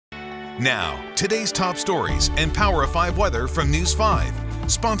Now, today's top stories and Power of 5 weather from News 5,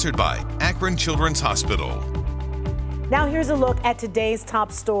 sponsored by Akron Children's Hospital. Now here's a look at today's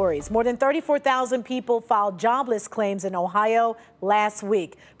top stories. More than 34,000 people filed jobless claims in Ohio last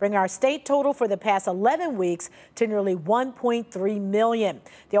week, bringing our state total for the past 11 weeks to nearly 1.3 million.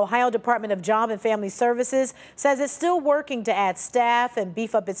 The Ohio Department of Job and Family Services says it's still working to add staff and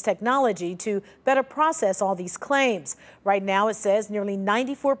beef up its technology to better process all these claims. Right now, it says nearly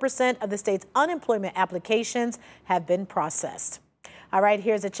 94% of the state's unemployment applications have been processed. All right,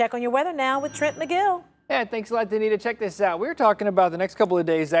 here's a check on your weather now with Trent McGill. Yeah, thanks a lot, Danita. Check this out. We're talking about the next couple of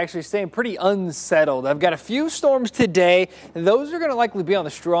days actually staying pretty unsettled. I've got a few storms today, and those are going to likely be on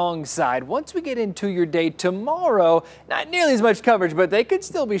the strong side. Once we get into your day tomorrow, not nearly as much coverage, but they could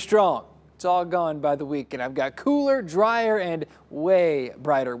still be strong. It's all gone by the week, and I've got cooler, drier, and way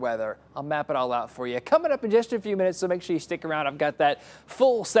brighter weather. I'll map it all out for you. Coming up in just a few minutes, so make sure you stick around. I've got that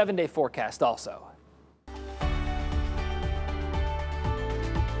full 7-day forecast also.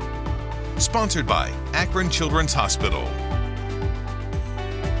 Sponsored by Akron Children's Hospital.